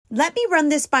"Let me run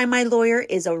this by my lawyer"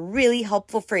 is a really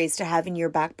helpful phrase to have in your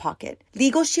back pocket.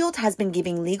 Legal Shield has been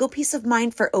giving legal peace of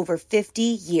mind for over 50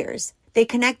 years. They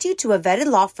connect you to a vetted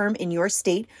law firm in your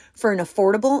state for an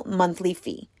affordable monthly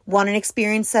fee. Want an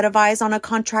experienced set of eyes on a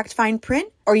contract fine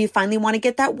print? Or you finally want to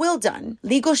get that will done?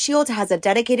 Legal Shield has a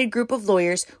dedicated group of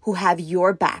lawyers who have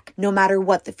your back, no matter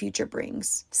what the future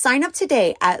brings. Sign up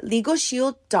today at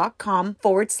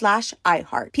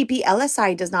LegalShield.com/iHeart.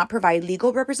 PPLSI does not provide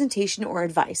legal representation or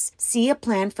advice. See a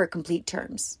plan for complete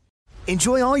terms.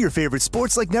 Enjoy all your favorite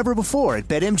sports like never before at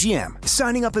BetMGM.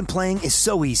 Signing up and playing is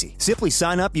so easy. Simply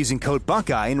sign up using code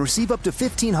Buckeye and receive up to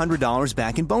 $1,500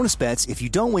 back in bonus bets if you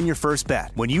don't win your first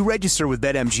bet. When you register with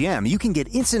BetMGM, you can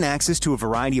get instant access to a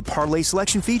variety of parlay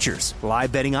selection features,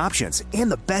 live betting options,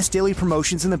 and the best daily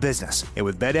promotions in the business. And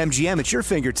with BetMGM at your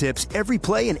fingertips, every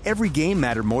play and every game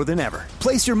matter more than ever.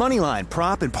 Place your moneyline,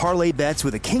 prop, and parlay bets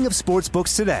with the king of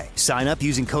sportsbooks today. Sign up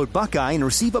using code Buckeye and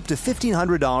receive up to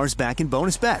 $1,500 back in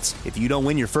bonus bets if you don't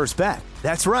win your first bet.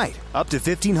 That's right, up to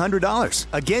 $1,500.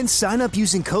 Again, sign up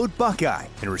using code Buckeye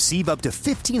and receive up to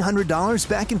 $1,500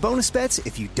 back in bonus bets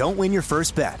if you don't win your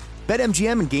first bet.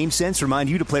 BetMGM and GameSense remind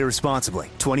you to play responsibly.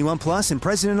 21 plus and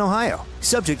present in Ohio.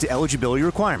 Subject to eligibility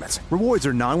requirements. Rewards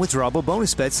are non-withdrawable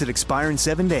bonus bets that expire in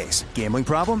 7 days. Gambling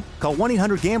problem? Call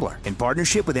 1-800-GAMBLER in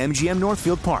partnership with MGM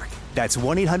Northfield Park. That's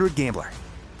 1-800-GAMBLER.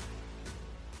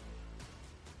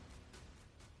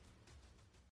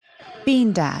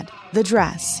 Bean Dad, The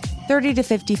Dress, 30 to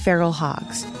 50 Feral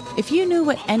Hogs. If you knew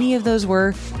what any of those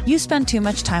were, you spend too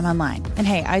much time online. And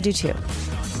hey, I do too.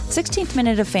 16th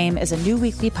Minute of Fame is a new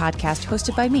weekly podcast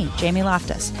hosted by me, Jamie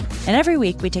Loftus. And every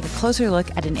week we take a closer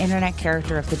look at an internet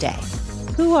character of the day.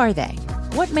 Who are they?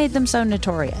 What made them so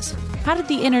notorious? How did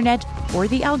the internet, or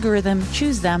the algorithm,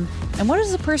 choose them? And what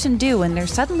does a person do when they're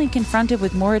suddenly confronted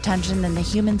with more attention than the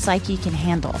human psyche can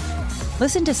handle?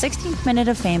 Listen to 16th Minute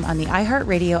of Fame on the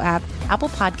iHeartRadio app, Apple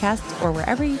Podcasts, or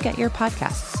wherever you get your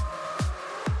podcasts.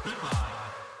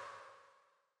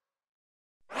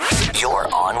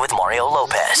 You're on with Mario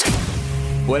Lopez.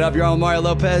 What up, you're on with Mario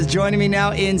Lopez. Joining me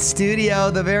now in studio,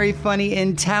 the very funny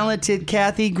and talented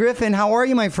Kathy Griffin. How are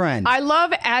you, my friend? I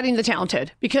love adding the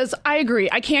talented because I agree.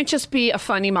 I can't just be a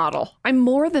funny model. I'm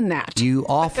more than that. You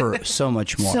offer so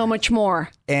much more. So much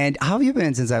more. And how have you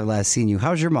been since I've last seen you?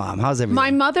 How's your mom? How's everything? My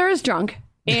mother is drunk.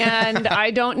 And I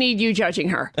don't need you judging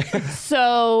her.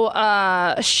 So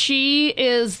she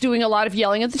is doing a lot of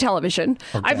yelling at the television.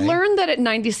 Okay. I've learned that at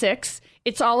 96,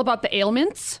 it's all about the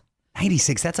ailments.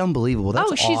 96, that's unbelievable.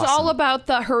 That's she's awesome. all about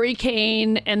the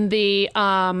hurricane and the,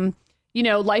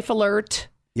 life alert.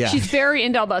 Yeah. She's very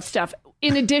into all that stuff,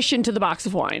 in addition to the box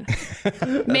of wine.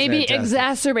 Maybe fantastic.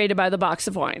 Exacerbated by the box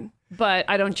of wine, but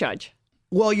I don't judge.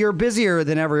 Well, you're busier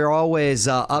than ever. You're always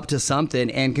up to something.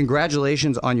 And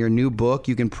congratulations on your new book.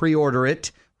 You can pre-order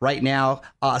it right now,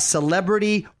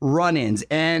 Celebrity Run-Ins.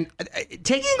 And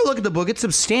taking a look at the book, it's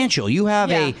substantial. You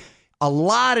have a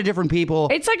lot of different people.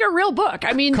 It's like a real book.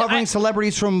 I mean, covering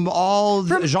celebrities from all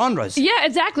genres. Yeah,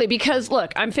 exactly. Because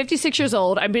look, I'm 56 years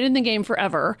old. I've been in the game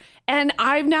forever. And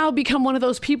I've now become one of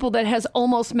those people that has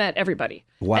almost met everybody.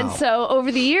 Wow. And so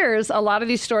over the years, a lot of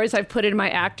these stories I've put in my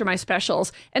act or my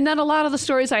specials, and then a lot of the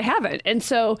stories I haven't. And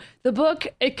so the book,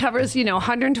 it covers,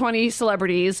 120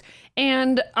 celebrities.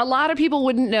 And a lot of people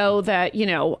wouldn't know that,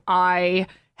 I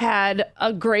had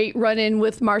a great run-in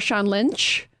with Marshawn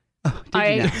Lynch. Oh,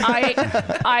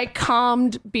 I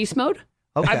calmed Beast Mode.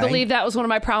 Okay. I believe that was one of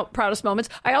my proudest moments.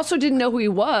 I also didn't know who he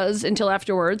was until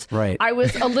afterwards. Right. I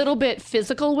was a little bit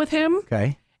physical with him.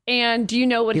 Okay. And do you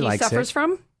know what he suffers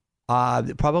from?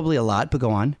 Probably a lot, but go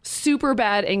on. Super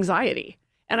bad anxiety.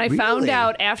 And I found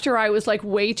out after I was like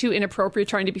way too inappropriate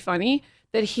trying to be funny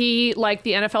that he, like,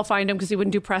 the NFL fined him because he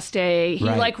wouldn't do press day. He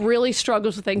like really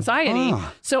struggles with anxiety.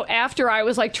 So after I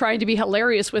was like trying to be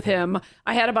hilarious with him,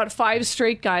 I had about 5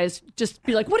 straight guys just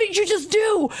be like, "What did you just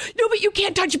do? No, but you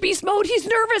can't touch Beast Mode. He's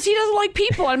nervous. He doesn't like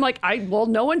people." I'm like, well,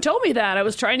 no one told me that. I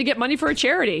was trying to get money for a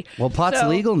charity. Well, pot's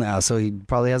legal now, so he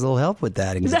probably has a little help with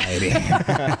that anxiety.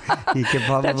 He can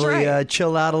probably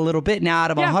chill out a little bit. Now,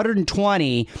 out of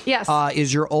 120,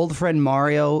 is your old friend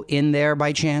Mario in there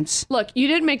by chance? Look, you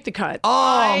didn't make the cut.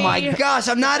 Oh my gosh,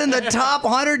 I'm not in the top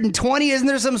 120. Isn't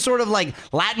there some sort of like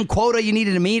Latin quota you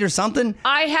needed to meet or something?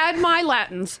 I had my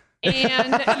Latins.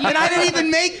 And I didn't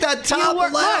even make the top.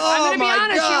 Look, I'm going to be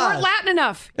honest. You weren't Latin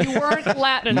enough. You weren't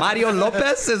Latin enough. Mario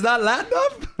Lopez is not Latin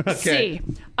enough? Okay. See.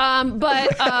 Look,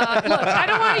 I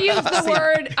don't want to use the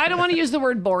word. I don't want to use the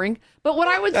word boring. But what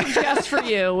I would suggest for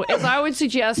you is I would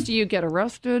suggest you get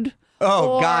arrested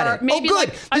Oh, or got it. maybe good. like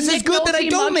a This is Nick good that I Nolte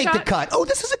don't make the mugshot. cut. Oh,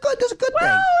 this is a good thing.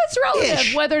 Well, it's relative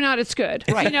Ish. whether or not it's good.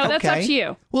 Right. That's up to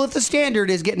you. Well, if the standard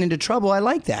is getting into trouble, I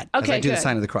like that. Okay, I do good. the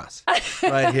sign of the cross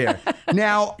right here.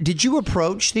 Now, did you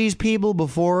approach these people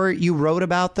before you wrote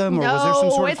about them, or was there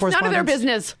some sort of it's none of their correspondence?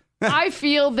 business. I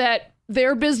feel that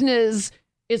their business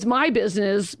is my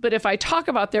business, but if I talk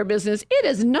about their business, it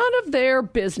is none of their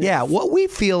business. Yeah, what we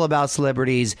feel about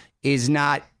celebrities is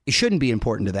not, it shouldn't be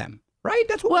important to them, right?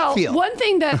 That's what we feel. One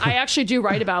thing that I actually do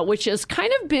write about, which has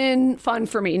kind of been fun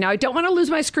for me. Now, I don't want to lose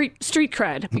my street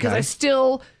cred because Okay. I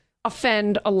still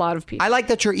offend a lot of people. I like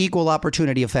that you're equal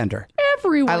opportunity offender.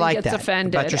 Everyone I like gets that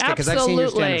offended. about your because Absolutely. I've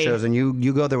seen your stand-up shows and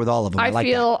you go there with all of them. I like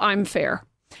feel that. I'm fair.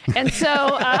 And so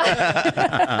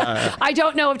I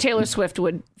don't know if Taylor Swift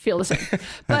would feel the same,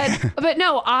 but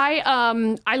no,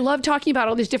 I love talking about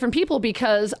all these different people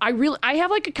because I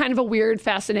have like a kind of a weird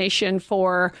fascination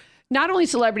for not only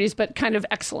celebrities, but kind of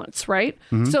excellence, right?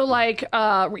 Mm-hmm. So like,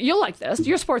 you'll like this.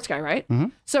 You're a sports guy, right? Mm-hmm.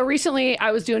 So recently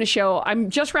I was doing a show. I'm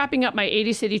just wrapping up my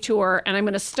 80 city tour and I'm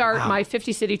going to start my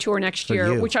 50 city tour next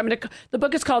year, you. which the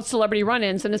book is called Celebrity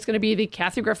Run-Ins, and it's going to be the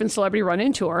Kathy Griffin Celebrity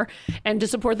Run-In Tour, and to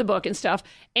support the book and stuff.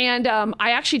 And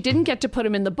I actually didn't get to put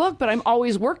him in the book, but I'm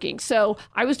always working. So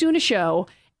I was doing a show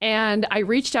and I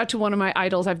reached out to one of my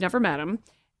idols. I've never met him.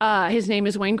 His name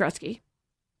is Wayne Gretzky,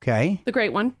 Okay. the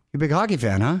great one. You're a big hockey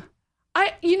fan, huh?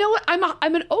 You know what?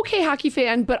 I'm an okay hockey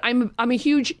fan, but I'm a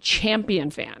huge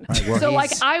champion fan. Right, well, so like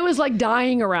he's- I was like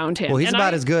dying around him. Well, he's And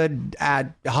about as good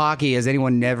at hockey as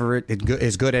anyone never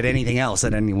is good at anything else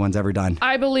that anyone's ever done.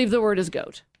 I believe the word is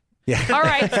goat. Yeah. All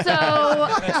right, so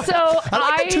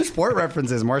I like the two sport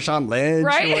references, Marshawn Lynch,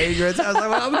 Right? Wayne Gretzky. I was like,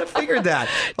 well, I'm going to figure that.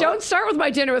 don't start with my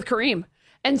dinner with Kareem.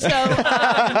 And so,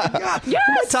 God, who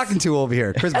am I talking to over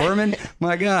here? Chris Berman?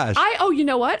 My gosh. you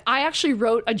know what? I actually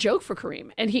wrote a joke for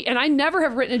Kareem, and I never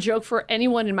have written a joke for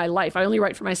anyone in my life. I only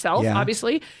write for myself, Yeah.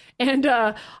 obviously. And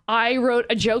I wrote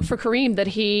a joke for Kareem that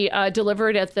he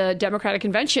delivered at the Democratic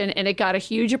Convention, and it got a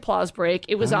huge applause break.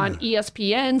 It was on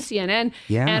ESPN, CNN,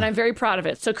 Yeah. and I'm very proud of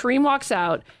it. So Kareem walks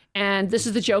out, and this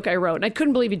is the joke I wrote, and I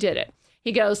couldn't believe he did it.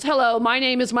 He goes, "Hello, my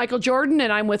name is Michael Jordan,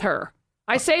 and I'm with her."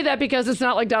 I say that because it's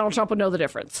not like Donald Trump would know the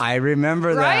difference. I remember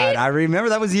Right? that. I remember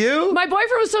that was you. My boyfriend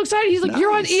was so excited. He's like,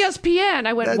 "You're on Nice. ESPN."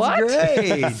 I went, That's "What?"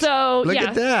 great. So Look yeah.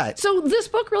 at that. So this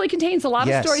book really contains a lot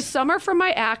Yes. of stories. Some are from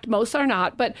my act, most are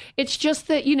not. But it's just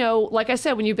that, like I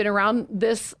said, when you've been around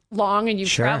this long and you've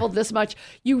Sure. traveled this much,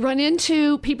 you run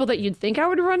into people that you'd think I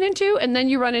would run into, and then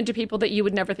you run into people that you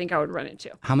would never think I would run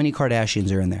into. How many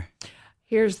Kardashians are in there?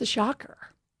 Here's the shocker.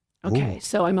 Okay,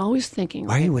 so I'm always thinking,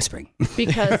 Why are you whispering?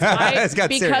 because It's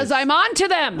got serious. I'm on to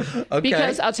them. Okay.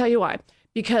 Because I'll tell you why.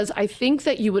 Because I think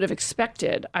that you would have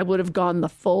expected I would have gone the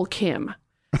full Kim.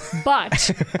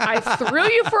 But I threw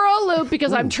you for a loop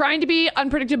because I'm trying to be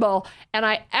unpredictable. And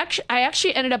I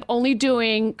actually ended up only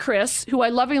doing Chris, who I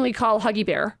lovingly call Huggy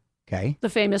Bear, Okay. the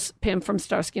famous pimp from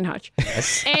Starsky and Hutch.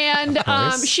 And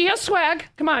she has swag.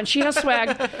 Come on, she has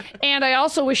swag. And I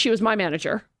also wish she was my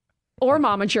manager. Or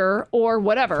momager, or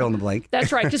whatever. Fill in the blank.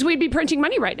 That's right, because we'd be printing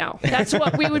money right now. That's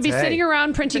what we would be That's sitting right.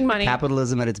 around printing money.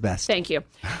 Capitalism at its best. Thank you.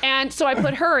 And so I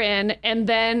put her in, and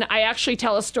then I actually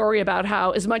tell a story about how,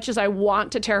 as much as I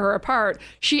want to tear her apart,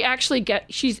 she's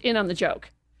in on the joke.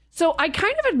 So I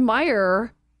kind of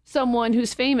admire someone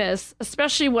who's famous,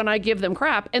 especially when I give them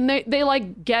crap, and they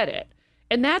like get it.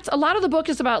 And that's a lot of the book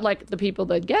is about like the people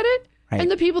that get it. Right. And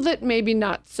the people that maybe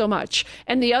not so much.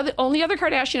 And the only other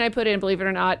Kardashian I put in, believe it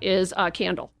or not, is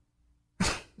Kendall.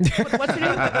 What's her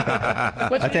name?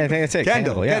 I think that's it.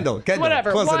 Kendall. Yeah. Kendall.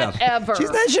 Whatever, Close whatever. enough.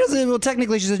 Well,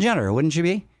 technically, she's a Jenner, wouldn't she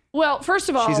be? Well, first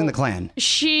of all, She's in the clan.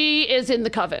 She is in the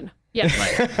coven. Yes.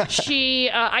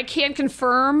 I can't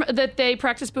confirm that they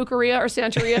practice Bucaria or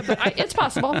Santeria, but it's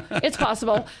possible. It's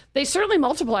possible. They certainly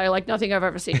multiply like nothing I've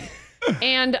ever seen.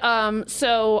 And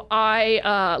so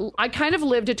I kind of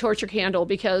live to torture Kendall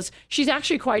because she's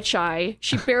actually quite shy.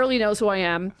 She barely knows who I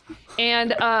am.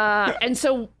 And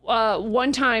so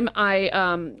one time I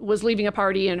was leaving a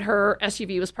party and her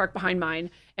SUV was parked behind mine.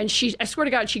 And I swear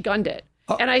to God, she gunned it.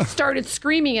 And I started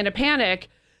screaming in a panic,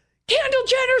 "Kendall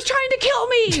Jenner's trying to kill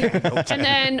me!" And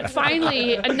then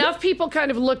finally, enough people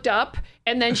kind of looked up,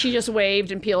 and then she just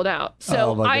waved and peeled out. So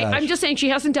Oh, my gosh. I'm just saying she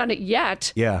hasn't done it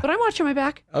yet. Yeah. But I'm watching my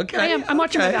back. Okay. I am. I'm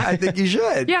watching my Okay. back. I think you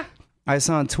should. Yeah. I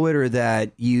saw on Twitter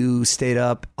that you stayed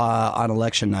up on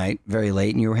election night very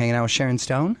late and you were hanging out with Sharon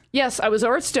Stone. Yes, I was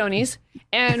over at Stoney's,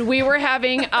 and we were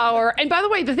having our. And by the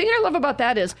way, the thing I love about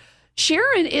that is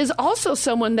Sharon is also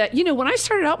someone that, when I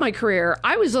started out my career,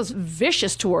 I was just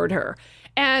vicious toward her.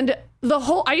 And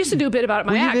I used to do a bit about it.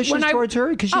 Were you vicious towards her?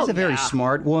 Because she's a very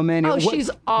smart woman. Oh,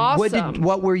 she's awesome.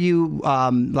 What were you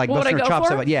busting her chops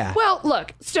about? Yeah. Well,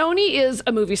 look, Stoney is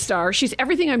a movie star. She's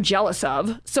everything I'm jealous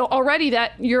of. So already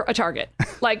that you're a target.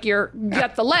 Like you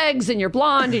got the legs and you're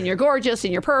blonde and you're gorgeous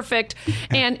and you're perfect.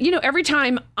 And every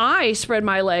time I spread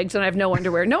my legs and I have no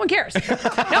underwear, no one cares.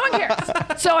 No one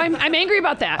cares. So I'm angry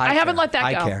about that. I haven't let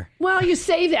that go. I care. Well, you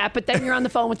say that, but then you're on the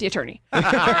phone with the attorney. All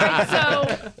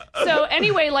right. So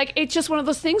anyway, like it's just one of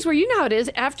those things where how it is.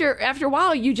 After a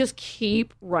while, you just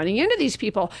keep running into these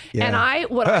people. Yeah. And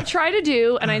what I try to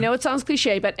do, and I know it sounds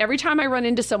cliche, but every time I run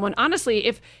into someone, honestly,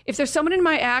 if there's someone in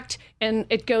my act and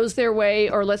it goes their way,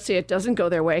 or let's say it doesn't go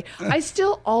their way, I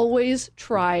still always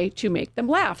try to make them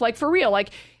laugh. Like for real,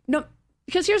 no.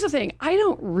 Because here's the thing, I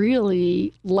don't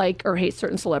really like or hate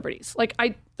certain celebrities. Like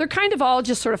they're kind of all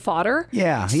just sort of fodder.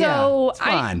 Yeah. So it's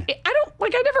fine.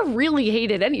 I never really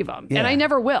hated any of them, and I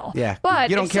never will. Yeah. But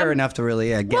you don't care enough to really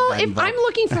get well, that if involved. I'm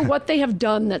looking for what they have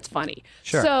done that's funny.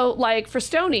 Sure. So like for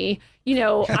Stoney,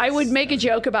 I would make a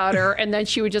joke about her, and then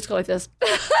she would just go like this,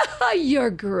 "You're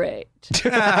great,"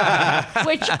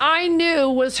 which I knew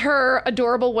was her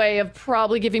adorable way of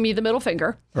probably giving me the middle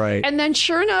finger. Right. And then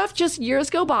sure enough, just years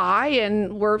go by,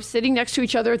 and we're sitting next to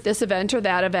each other at this event or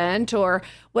that event or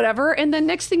whatever, and then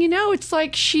next thing you know, it's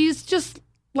like she's just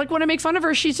like when I make fun of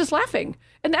her, she's just laughing,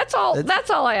 and that's all. That's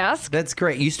all I ask. That's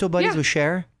great. You still buddies with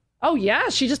Cher? Oh yeah,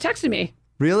 she just texted me.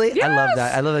 Really? Yes. I love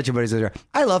that. I love that you're buddies with her.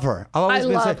 I love her. I've always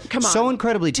been so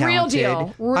incredibly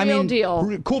talented. Real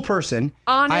deal. Cool person.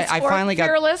 Honest,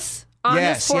 fearless.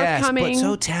 Honest, forthcoming. But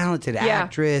so talented.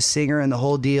 Actress, singer, and the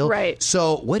whole deal. Right.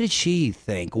 So what did she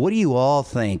think? What do you all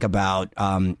think about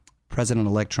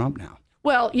President-elect Trump now?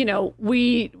 Well,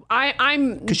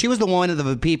 I'm... Because she was one of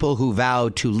the people who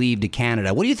vowed to leave to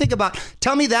Canada. What do you think about...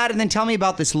 Tell me that, and then tell me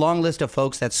about this long list of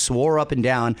folks that swore up and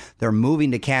down they're moving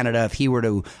to Canada if he were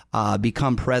to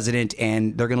become president,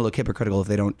 and they're going to look hypocritical if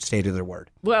they don't stay to their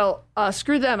word. Well,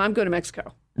 screw them. I'm going to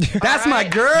Mexico. That's my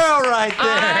girl right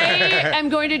there. I am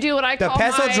going to do what I call the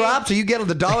peso dropped, so you get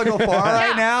the dollar go far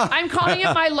right now. I'm calling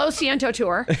it my Lo Siento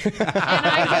tour, and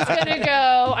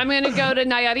I'm going to go to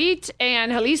Nayarit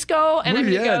and Jalisco, and I'm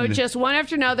going to go just one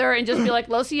after another and just be like,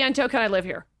 Lo Siento, can I live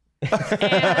here? And,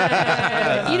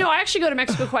 I actually go to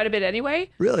Mexico quite a bit anyway.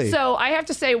 Really? So I have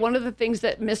to say, one of the things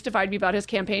that mystified me about his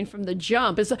campaign from the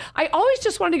jump is I always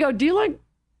just wanted to go, do you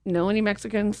know any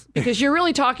Mexicans? Because you're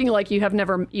really talking like you have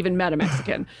never even met a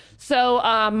Mexican. So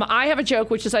I have a joke,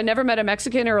 which is I never met a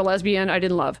Mexican or a lesbian I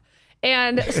didn't love.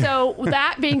 And so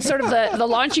that being sort of the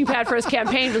launching pad for his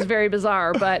campaign was very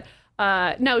bizarre. But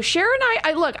no, Cher and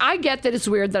I get that it's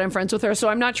weird that I'm friends with her. So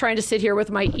I'm not trying to sit here with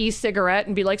my e-cigarette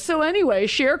and be like, so anyway,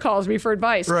 Cher calls me for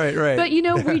advice. Right. But,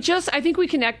 I think we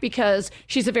connect because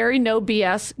she's a very no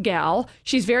BS gal.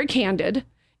 She's very candid.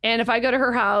 And if I go to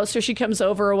her house or she comes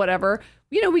over or whatever,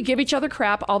 we give each other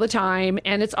crap all the time,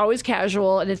 and it's always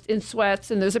casual, and it's in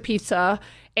sweats, and there's a pizza,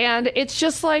 and it's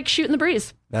just like shooting the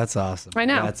breeze. That's awesome. I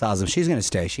know. Yeah, that's awesome. She's going to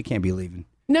stay. She can't be leaving.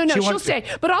 No, she'll stay.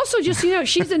 But also just,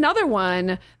 she's another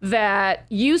one that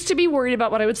used to be worried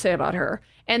about what I would say about her.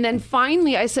 And then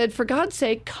finally I said, for God's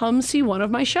sake, come see one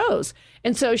of my shows.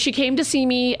 And so she came to see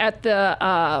me at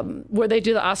the, where they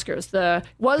do the Oscars. The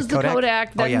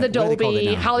Kodak, then the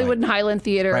Dolby, Hollywood and Highland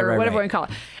Theater, or whatever you want to call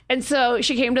it. And so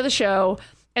she came to the show.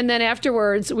 And then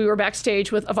afterwards, we were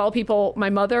backstage with, of all people, my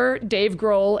mother, Dave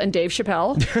Grohl, and Dave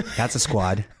Chappelle. That's a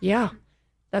squad. Yeah.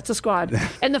 That's a squad.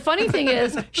 And the funny thing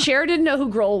is, Cher didn't know who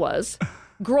Grohl was.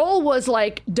 Grohl was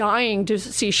like dying to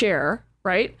see Cher,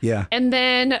 right? Yeah. And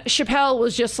then Chappelle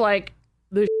was just like,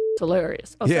 this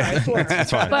hilarious. Oh, yeah. Sorry.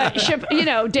 That's fine.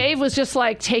 But, Dave was just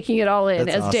like taking it all in,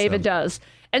 as awesome. David does.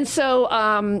 And so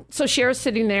Cher's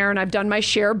sitting there, and I've done my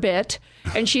Cher bit,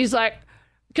 and she's like,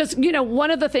 because, one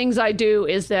of the things I do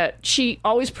is that she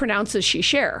always pronounces she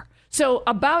Cher. So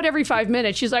about every 5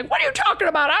 minutes, she's like, what are you talking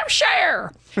about? I'm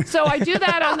Cher. So I do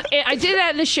that I did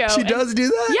that in the show. She does do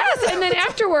that? Yes. And then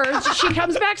afterwards, she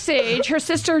comes backstage. Her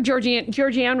sister,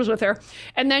 Georgianne, was with her.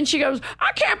 And then she goes,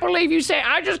 I can't believe you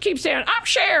I just keep saying, I'm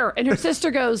Cher. And her sister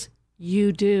goes,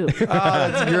 you do. Oh,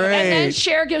 that's great. And then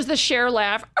Cher gives the Cher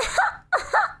laugh.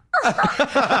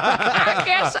 I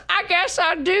guess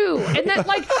I do. And then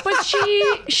but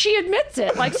she admits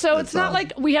it. So it's not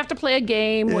like we have to play a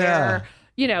game where...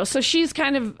 so she's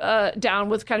kind of down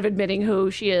with kind of admitting who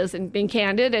she is and being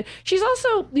candid. And she's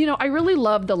also, I really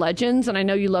love the legends, and I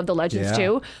know you love the legends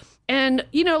too. And,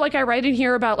 I write in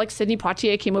here about Sidney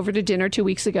Poitier came over to dinner 2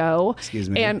 weeks ago. Excuse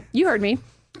me. And you heard me.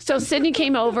 So Sydney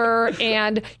came over,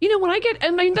 and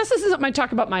when this isn't my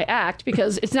talk about my act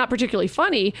because it's not particularly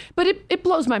funny, but it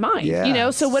blows my mind. Yeah,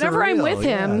 so whenever I'm with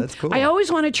him, that's cool. I always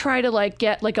want to try to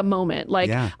get a moment.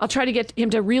 I'll try to get him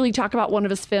to really talk about one of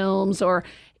his films,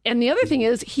 and the other thing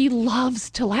is he loves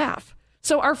to laugh.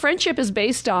 So our friendship is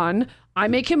based on I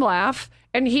make him laugh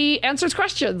and he answers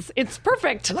questions. It's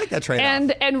perfect. I like that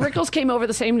trade-off. And Rickles came over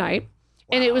the same night.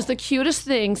 And it was the cutest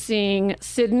thing seeing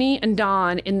Sydney and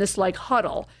Don in this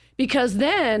huddle, because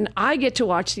then I get to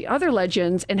watch the other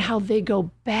legends and how they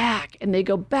go back and they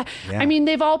go back. Yeah. I mean,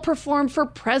 they've all performed for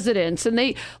presidents, and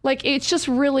they it's just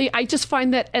really, I just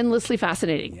find that endlessly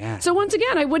fascinating. Yeah. So once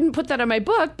again, I wouldn't put that on my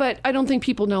book, but I don't think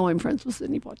people know I'm friends with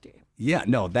Sidney Poitier. Yeah,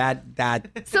 no, that.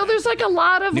 So there's a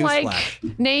lot of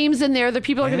names in there that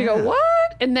people are going to go, what?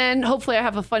 And then hopefully I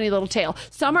have a funny little tale.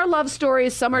 Some are love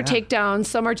stories, some are takedowns,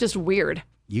 some are just weird.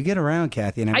 You get around,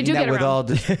 Kathy, and I mean that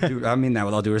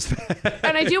with all due respect.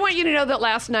 And I do want you to know that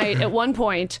last night, at one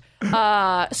point,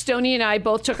 Stoney and I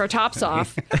both took our tops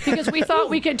off because we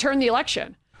thought we could turn the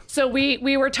election. So we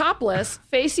were topless,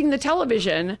 facing the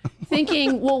television,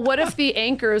 thinking, well, what if the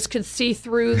anchors could see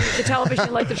through the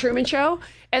television like the Truman Show?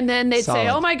 And then they'd say,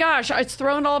 oh my gosh, it's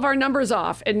thrown all of our numbers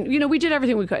off. And, we did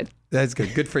everything we could. That's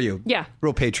good. Good for you. Yeah.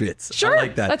 Real patriots. Sure. I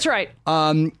like that. That's right.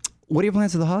 What are your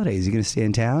plans for the holidays? Are you going to stay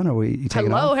in town, or are you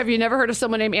taking off? Have you never heard of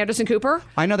someone named Anderson Cooper?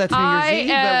 I know that's New Year's Eve,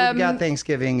 but we've got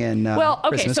Thanksgiving and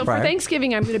Christmas so prior. For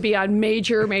Thanksgiving, I'm going to be on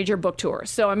major book tours.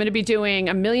 So I'm going to be doing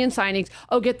 1 million signings.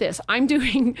 Oh, get this. I'm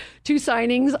doing 2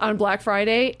 signings on Black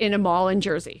Friday in a mall in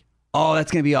Jersey. Oh,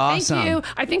 that's going to be awesome. Thank you.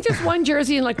 I think there's one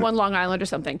Jersey and one Long Island or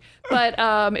something. But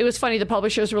it was funny. The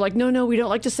publishers were like, no, we don't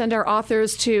like to send our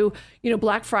authors to,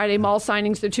 Black Friday mall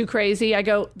signings. They're too crazy. I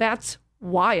go, that's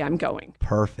why I'm going.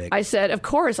 Perfect. I said, of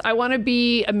course, I want to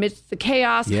be amidst the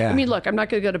chaos. Yeah. I mean, look, I'm not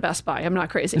going to go to Best Buy. I'm not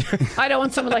crazy. I don't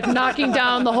want someone knocking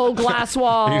down the whole glass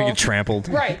wall. You're going to get trampled.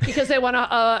 Right, because they want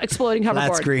a exploding hoverboard.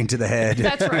 Flat screen to the head.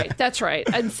 That's right.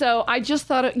 And so I just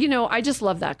thought, I just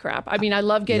love that crap. I mean, I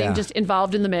love getting just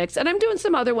involved in the mix. And I'm doing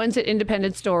some other ones at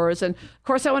independent stores. And of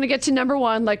course, I want to get to number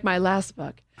 1, like my last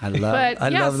book. I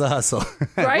love the hustle.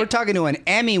 Right? We're talking to an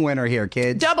Emmy winner here,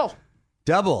 kids.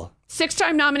 Double.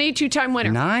 6-time nominee, 2-time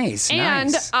winner. Nice.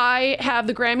 And I have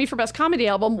the Grammy for Best Comedy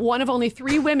Album, one of only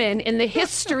 3 women in the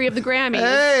history of the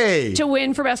Grammys to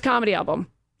win for Best Comedy Album.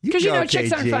 Because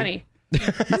chicks aren't funny. So,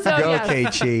 Go,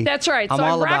 KG. That's right. I'm so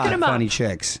all I'm racking about them up. funny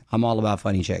chicks. I'm all about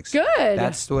funny chicks. Good.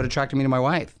 That's what attracted me to my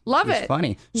wife. Love She's it.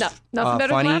 funny. No, nothing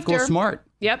better funny than laughter. equals smart.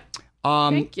 Yep.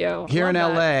 Thank you. Here in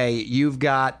Love that. LA, you've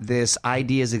got this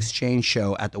Ideas Exchange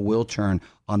show at the Wiltern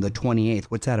on the 28th.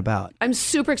 What's that about? I'm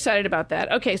super excited about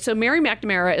that. Okay, so Mary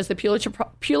McNamara is the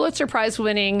Pulitzer Prize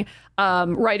winning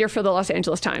writer for the Los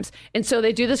Angeles Times. And so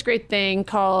they do this great thing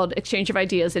called Exchange of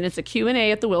Ideas, and it's a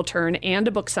Q&A at the Wiltern and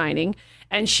a book signing.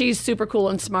 And she's super cool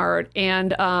and smart.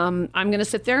 And I'm going to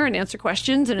sit there and answer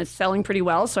questions, and it's selling pretty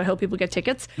well. So I hope people get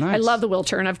tickets. Nice. I love the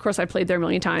Wiltern. Of course, I played there 1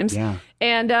 million times. Yeah.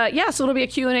 And so it'll be a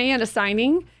Q&A and a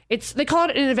signing. They call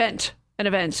it an event,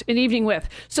 an evening with.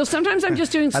 So sometimes I'm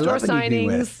just doing store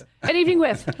signings. An evening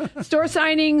with. Store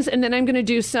signings, and then I'm going to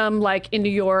do some in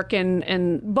New York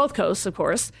and both coasts, of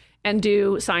course, and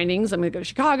do signings. I'm going to go to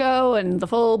Chicago and the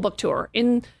full book tour.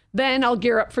 And then I'll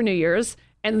gear up for New Year's,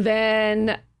 and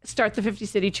then start the 50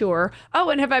 city tour. Oh,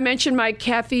 and have I mentioned my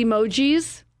Kathy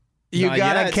emojis? You Not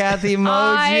got yet. a Kathy emoji?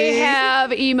 I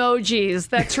have emojis.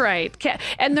 That's right.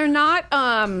 And they're not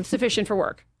sufficient for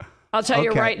work. I'll tell you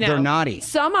Okay, right now. they're naughty.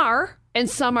 Some are, and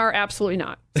some are absolutely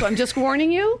not. So I'm just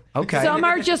warning you. Okay. Some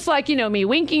are just me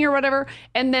winking or whatever.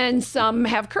 And then some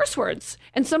have curse words.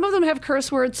 And some of them have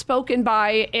curse words spoken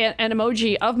by an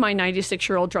emoji of my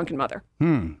 96-year-old drunken mother.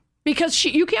 Because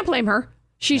you can't blame her.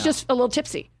 She's just a little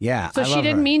tipsy. Yeah. So I she love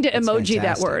didn't her. mean to That's emoji fantastic.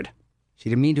 that word. She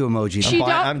didn't mean to emoji. She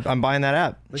I'm buying that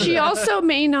app. She also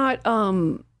may not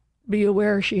be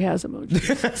aware she has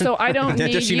emojis. So I don't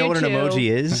need Does she know you what an to.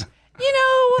 emoji is?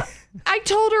 I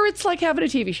told her it's like having a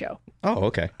TV show. Oh,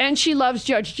 okay. And she loves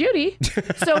Judge Judy.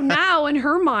 So now in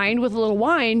her mind, with a little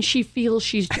wine, she feels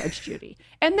she's Judge Judy.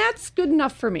 And that's good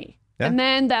enough for me. Yeah. And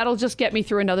then that'll just get me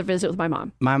through another visit with my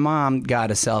mom. My mom got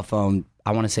a cell phone,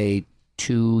 I want to say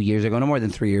 2 years ago, no more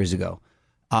than 3 years ago.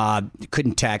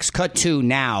 Couldn't text. Cut to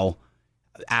now.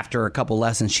 After a couple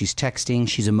lessons, she's texting.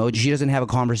 She's emoji. She doesn't have a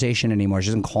conversation anymore. She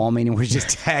doesn't call me anymore. She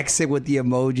just texts it with the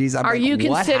emojis. Are you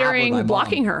considering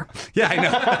blocking her? Yeah, I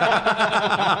know.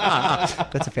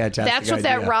 That's a fantastic That's what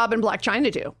idea. that Rob and Black China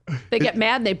do. They get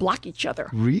mad and they block each other.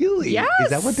 Really? Yes.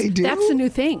 Is that what they do? That's the new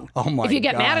thing. Oh, my If you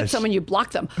get mad at gosh. someone, you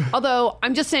block them. Although,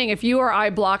 I'm just saying, if you or I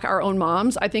block our own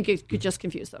moms, I think it could just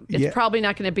confuse them. It's Yeah. probably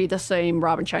not going to be the same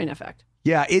Rob and China effect.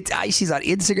 Yeah, she's on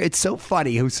Instagram. It's so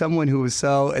funny who someone who was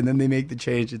and then they make the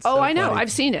change. It's I know.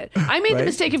 I've seen it. I made the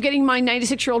mistake of getting my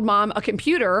 96-year-old mom a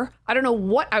computer. I don't know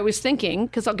what I was thinking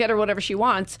because I'll get her whatever she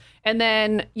wants. And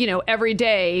then, every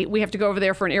day we have to go over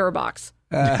there for an error box.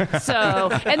 And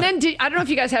then I don't know if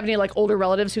you guys have any like older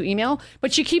relatives who email,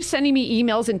 but she keeps sending me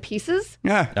emails in pieces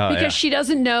because she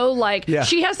doesn't know.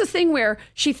 She has this thing where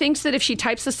she thinks that if she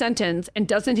types a sentence and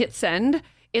doesn't hit send,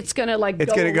 it's gonna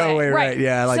go away, right?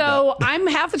 Yeah, I like so that. I'm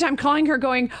half the time calling her,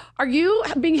 going, "Are you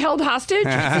being held hostage?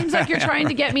 It seems like you're trying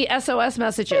to get me SOS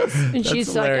messages." And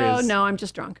she's hilarious. like, "Oh no, I'm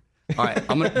just drunk." All right,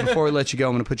 before we let you go,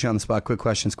 I'm gonna put you on the spot. Quick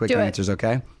questions, quick answers.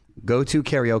 Okay, go to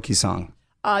karaoke song.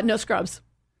 No Scrubs.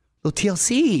 Little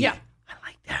TLC. Yeah, I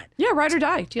like that. Yeah, Ride or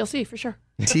Die, TLC for sure.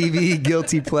 TV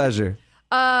guilty pleasure.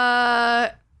 How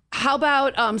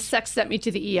about Sex Sent Me to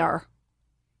the ER?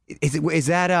 Is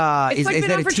that a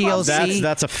TLC?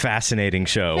 That's a fascinating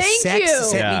show. Thank you.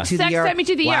 Sent Me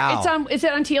to the ER. Wow. Is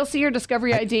it on TLC or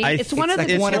Discovery ID? It's one of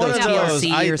the one of those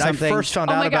TLC or something. I first found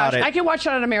out about it. I can watch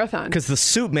it on a marathon. Because The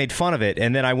Soup made fun of it,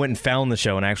 and then I went and found the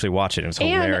show and actually watched it. It was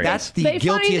hilarious. That's the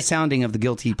guiltiest sounding of the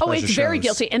guilty pleasure it's very shows.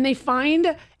 guilty. And they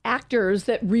find actors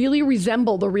that really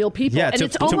resemble the real people. Yeah, and to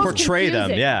it's almost portray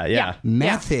confusing. them. Yeah.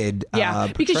 Method.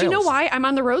 Because you know why? I'm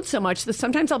on the road so much that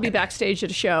sometimes I'll be backstage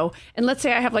at a show, and let's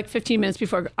say I have like 15 minutes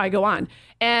before I go on.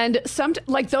 And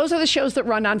those are the shows that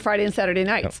run on Friday and Saturday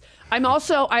nights. I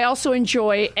also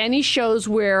enjoy any shows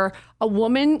where a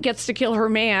woman gets to kill her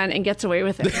man and gets away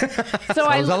with it. So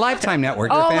it was a Lifetime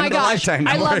Network. Oh my gosh.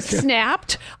 I love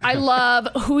Snapped. I love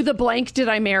Who the Blank Did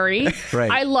I Marry?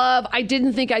 Right. I love I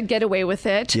Didn't Think I'd Get Away with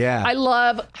It. Yeah. I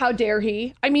love How Dare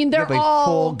He? I mean, they're all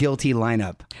full guilty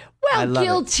lineup. Well, I love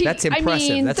guilty. It. That's impressive.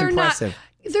 I mean, That's they're impressive.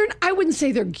 I wouldn't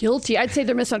say they're guilty. I'd say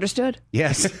they're misunderstood.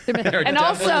 Yes. And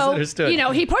also,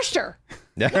 he pushed her.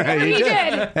 He did.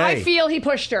 Hey. I feel he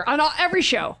pushed her on every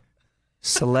show.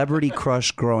 Celebrity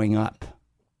crush growing up.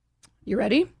 You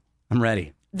ready? I'm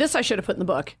ready. This I should have put in the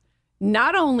book.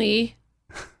 Not only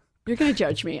you're going to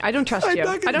judge me. I don't trust you.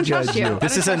 I don't trust you.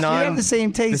 This is a You have the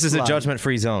same taste. This is a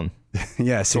judgment-free zone.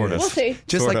 Yeah, sort of. We'll see.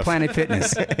 Just Sort like of. Planet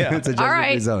Fitness. It's a All judgment-free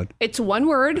right. zone. It's one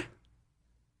word,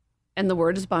 and the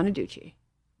word is Bonaducci.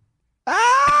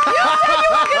 Ah! You said you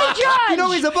were going to judge. You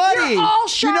know he's a buddy. You're all You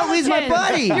charlatans. know he's my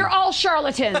buddy. You're all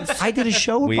charlatans. I did a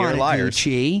show with We are liars.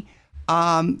 Bonaducci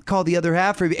called The Other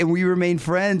Half, and we remained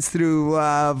friends through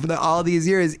all these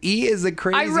years. He is the I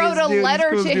craziest wrote a dude. letter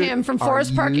Cool to dude. him from Are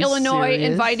Forest Park, you Illinois,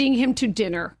 serious? inviting him to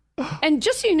dinner. And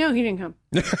just so you know, he didn't come.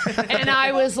 And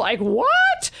I was like,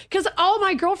 what? Because all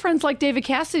my girlfriends like David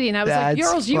Cassidy. And I was like, That's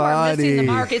girls, you are missing the funny.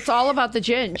 mark. It's all about the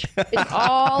ginge. It's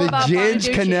all The about Ginge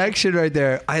Bonaducci. connection right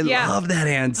there. I Yeah. love that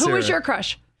answer. Who was your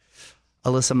crush?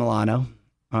 Alyssa Milano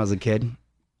when I was a kid.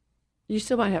 You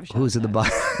still might have a shot. Who's at the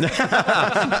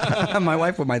bottom? My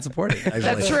wife might support it. Actually.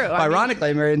 That's true. I mean- Ironically,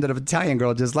 I married an Italian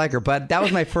girl just like her, but that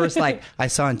was my first I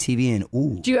saw on TV and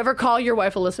ooh. Do you ever call your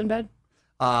wife Alyssa in bed?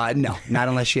 No, not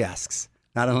unless she asks.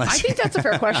 Not unless I think that's a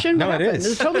fair question. No, What it happened?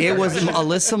 is. It's totally it fair was question.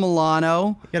 Alyssa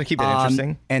Milano. You got to keep it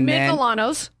interesting. And Mid then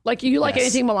Milanos. Like you like Yes.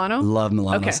 anything Milano? Love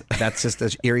Milanos. Okay. That's just an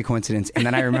eerie coincidence. And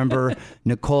then I remember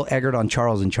Nicole Eggert on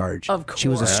Charles in Charge. Of She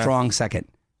was a course. strong second.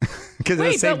 'Cause at the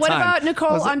Wait, same but what time, about Nicole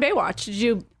was it- on Baywatch? Did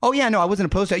you? Oh yeah, no, I wasn't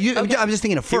opposed to that. I'm just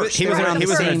thinking of first. He was They were an around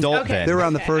the same- adult Okay. then. They were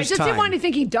around the I first just time. didn't want to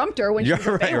think he dumped her when she You're was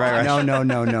on right,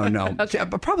 Baywatch. No.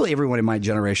 But probably everyone in my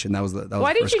generation. That was the. That was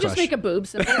Why the didn't first you just crush. make a boob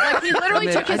symbol? Like he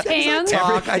literally took his hands.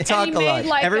 I talk and he a lot. made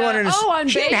like Everyone in his- on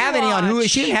She didn't have any on who.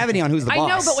 Baywatch. She didn't have any on who's the I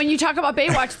boss. know, but when you talk about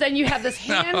Baywatch, then you have this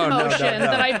hand motion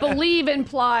that I believe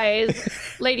implies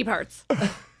lady parts.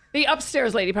 The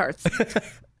upstairs lady parts.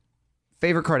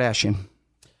 Favorite Kardashian,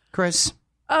 Chris.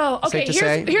 Oh, okay. Safe to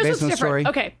say, Here's based what's on the different. story?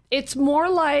 Okay, it's more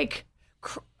like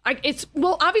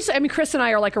obviously, I mean, Chris and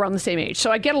I are like around the same age,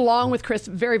 so I get along with Chris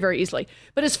very, very easily.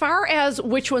 But as far as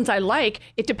which ones I like,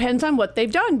 it depends on what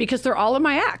they've done because they're all in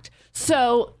my act.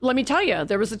 So let me tell you,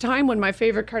 there was a time when my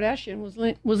favorite Kardashian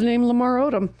was named Lamar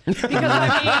Odom because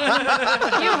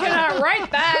I mean, you cannot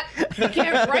write that. You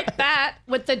can't write that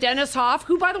with the Dennis Hoff,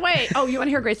 who, by the way, you want to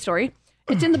hear a great story?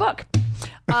 It's in the book.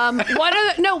 One of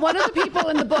the people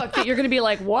in the book that you're going to be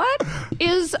like, what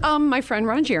is my friend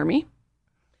Ron Jeremy?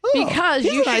 Because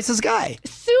He's the nicest guy.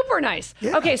 super nice.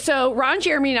 Yeah. Okay, so Ron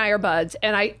Jeremy and I are buds,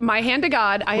 and my hand to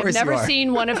God, I have course never you are.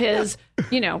 seen one of his,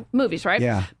 movies, right?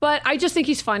 Yeah. But I just think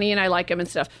he's funny and I like him and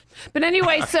stuff. But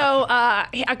anyway, so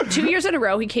 2 years in a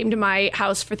row, he came to my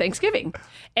house for Thanksgiving,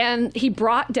 and he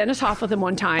brought Dennis Hoff with him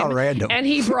one time. How random. And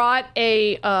he brought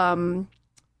a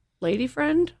lady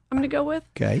friend. I'm going to go with.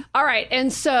 Okay. All right,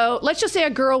 and so let's just say a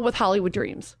girl with Hollywood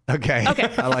dreams. Okay. Okay.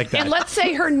 I like that. And let's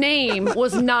say her name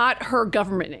was not her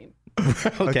government name.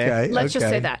 Okay. Let's just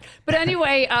say that. But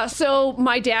anyway, so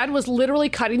my dad was literally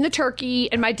cutting the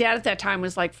turkey, and my dad at that time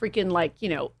was like freaking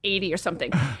 80 or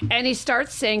something. And he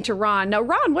starts saying to Ron, now,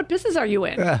 Ron, what business are you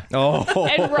in?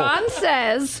 And Ron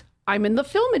says, I'm in the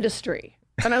film industry.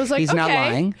 And I was like, He's okay. not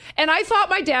lying. And I thought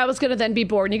my dad was going to then be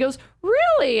bored. And he goes,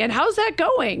 really? And how's that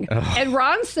going? And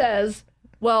Ron says,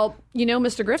 well,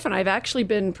 Mr. Griffin, I've actually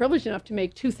been privileged enough to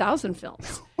make 2,000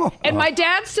 films. And my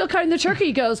dad's still cutting the turkey.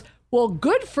 He goes, well,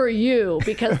 good for you,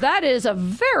 because that is a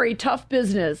very tough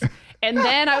business. And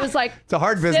then I was like, it's a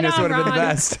hard business, would have been the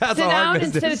best. That's sit a hard down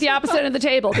business. and sit at the opposite end of the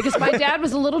table, because my dad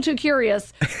was a little too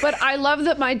curious. But I love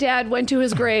that my dad went to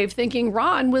his grave thinking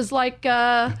Ron was like Leo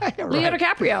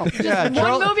DiCaprio. Just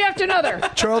one movie after another.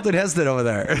 Charlton Heston over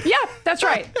there. Yeah, that's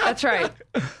right. That's right.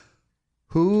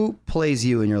 Who plays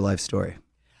you in your life story?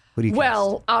 Who do you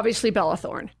cast? Obviously Bella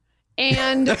Thorne.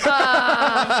 And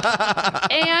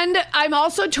I'm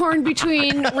also torn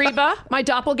between Reba, my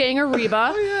doppelganger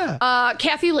Reba,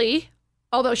 Kathy Lee,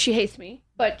 although she hates me,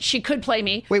 but she could play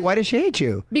me. Wait, why does she hate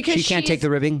you? Because she can't take the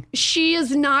ribbing? She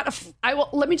is not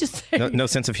let me just say. No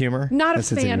sense of humor? Not a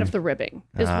fan of the ribbing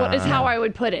is how I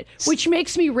would put it, which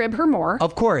makes me rib her more.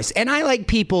 Of course. And I like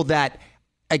people that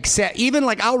accept, even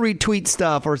I'll retweet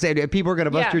stuff or say people are going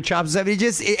to bust your chops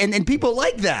and stuff. And people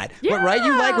like that. Yeah, but, right?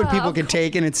 You like when people can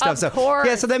take it and stuff. Of course.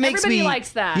 Yeah, so that makes Everybody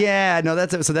likes that. Yeah, no,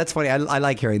 that's funny. I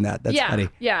like hearing that. That's funny.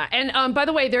 Yeah. And by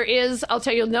the way, I'll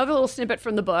tell you another little snippet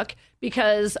from the book,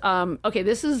 because,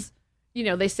 this is,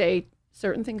 they say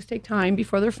certain things take time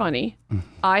before they're funny.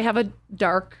 I have a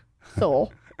dark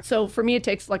soul. So for me, it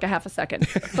takes like a half a second.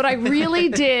 But I really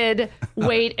did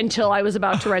wait until I was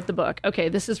about to write the book. Okay,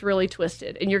 this is really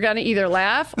twisted. And you're going to either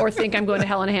laugh or think I'm going to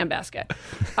hell in a handbasket.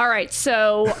 All right,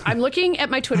 so I'm looking at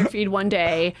my Twitter feed one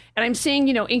day, and I'm seeing,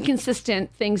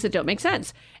 inconsistent things that don't make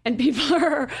sense. And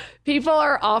people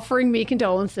are offering me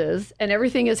condolences, and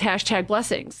everything is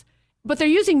 #blessings. But they're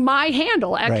using my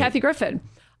handle at Kathy Griffin.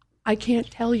 I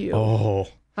can't tell you,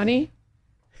 honey,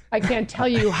 I can't tell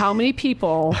you how many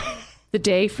people... The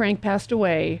day Frank passed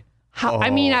away,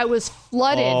 I was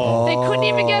flooded. They couldn't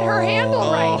even get her handle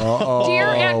right. Dear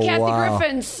Aunt Kathy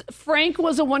Griffin, Frank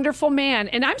was a wonderful man.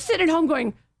 And I'm sitting at home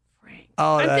going, Frank.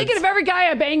 I'm thinking of every guy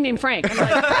I banged named Frank. I'm like,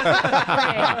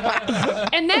 Frank.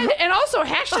 And also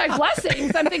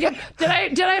 #blessings. I'm thinking, did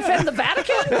I offend the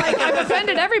Vatican? I've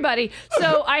offended everybody.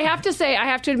 So I have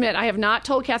to admit, I have not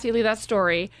told Kathy Lee that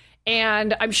story.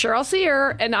 And I'm sure I'll see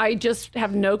her, and I just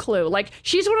have no clue.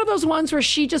 She's one of those ones where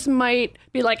she just might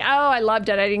be like, oh, I loved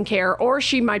it, I didn't care. Or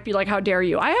she might be like, how dare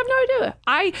you? I have no idea.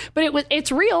 But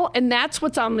it's real, and that's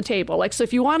what's on the table. So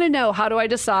if you want to know, how do I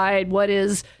decide what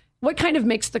kind of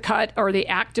makes the cut or the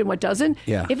act and what doesn't?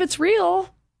 Yeah. If it's real,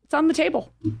 it's on the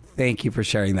table. Thank you for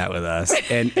sharing that with us.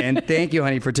 And thank you,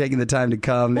 honey, for taking the time to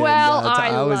come. Well, and,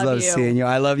 I always love seeing you.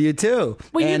 I love you, too.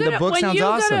 And the book sounds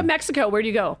awesome. When you go to Mexico, where do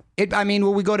you go? We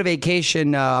go to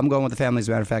vacation. I'm going with the family, as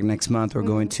a matter of fact, next month. We're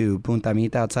going to Punta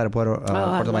Mita outside of Puerto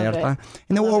Vallarta.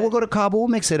 And then we'll go to Cabo. We'll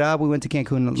mix it up. We went to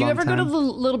Cancun a long time. Do you ever go to the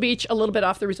little beach a little bit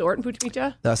off the resort in Punta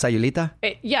Mita? The Sayulita?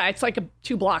 It's like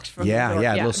 2 blocks from the resort.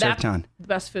 Yeah, a little surf town. The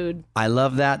best food. I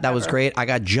love that. That was great. I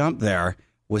got jumped there.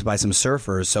 Was by some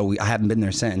surfers, so I haven't been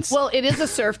there since. Well, it is a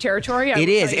surf territory. It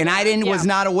is, and I was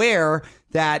not aware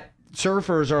that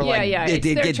surfers are they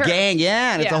get gang,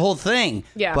 and it's a whole thing.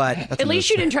 Yeah, but at least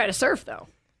you didn't try to surf though.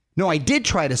 No, I did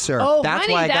try to surf. Oh, that's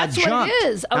honey, why I got that's jumped. what it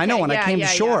is. Okay, I know when I came to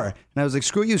shore, and I was like,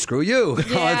 "Screw you!" Yeah,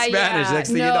 in Spanish. Next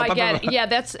thing you know, I get it. Yeah,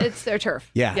 it's their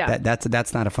turf. Yeah.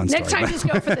 That's not a fun Next story. time, just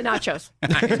go for the nachos.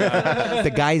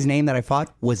 The guy's name that I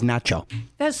fought was Nacho.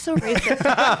 That's so racist.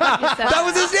 That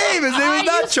was his name. His name was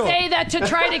Nacho. You say that to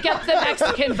try to get the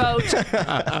Mexican vote.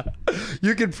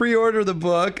 You can pre-order the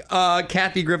book,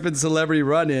 Kathy Griffin Celebrity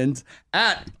Run-Ins,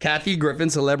 at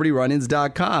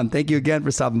KathyGriffinCelebrityRun-Ins.com. Thank you again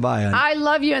for stopping by, hon. I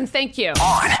love you and thank you.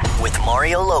 On with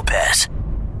Mario Lopez.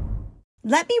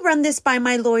 Let me run this by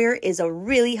my lawyer is a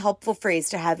really helpful phrase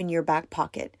to have in your back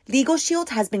pocket. Legal Shield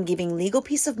has been giving legal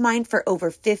peace of mind for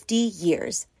over 50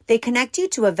 years. They connect you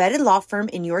to a vetted law firm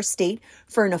in your state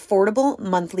for an affordable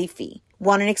monthly fee.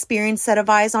 Want an experienced set of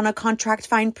eyes on a contract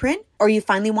fine print? Or you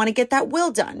finally want to get that will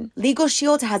done? Legal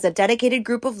Shield has a dedicated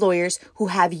group of lawyers who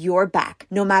have your back,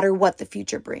 no matter what the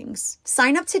future brings.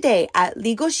 Sign up today at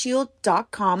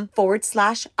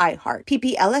LegalShield.com/iHeart.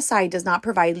 PPLSI does not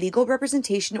provide legal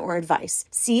representation or advice.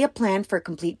 See a plan for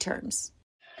complete terms.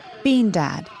 Bean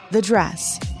Dad, The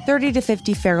Dress, 30 to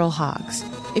 50 Feral Hogs.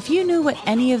 If you knew what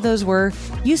any of those were,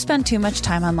 you spend too much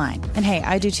time online. And hey,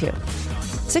 I do too.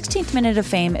 16th Minute of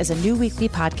Fame is a new weekly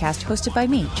podcast hosted by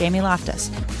me, Jamie Loftus.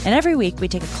 And every week we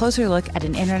take a closer look at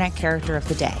an internet character of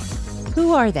the day.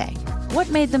 Who are they? What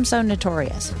made them so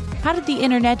notorious? How did the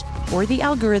internet or the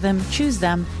algorithm choose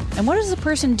them? And what does a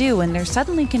person do when they're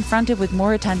suddenly confronted with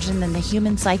more attention than the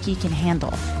human psyche can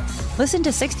handle? Listen to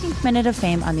 16th Minute of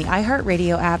Fame on the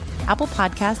iHeartRadio app, Apple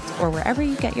Podcasts, or wherever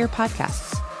you get your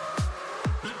podcasts.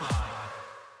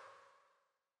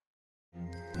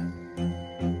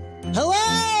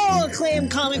 Hello, acclaimed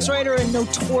comics writer and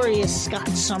notorious Scott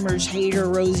Summers hater,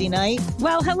 Rosie Knight.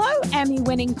 Well, hello,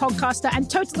 Emmy-winning podcaster and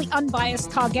totally unbiased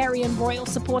Targaryen royal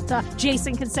supporter,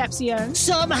 Jason Concepcion.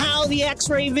 Somehow the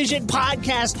X-Ray Vision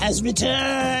podcast has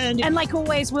returned. And like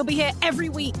always, we'll be here every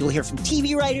week. You'll hear from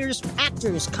TV writers,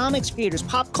 actors, comics creators,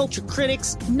 pop culture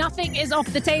critics. Nothing is off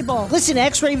the table. Listen to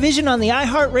X-Ray Vision on the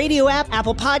iHeartRadio app,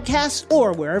 Apple Podcasts,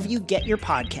 or wherever you get your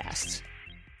podcasts.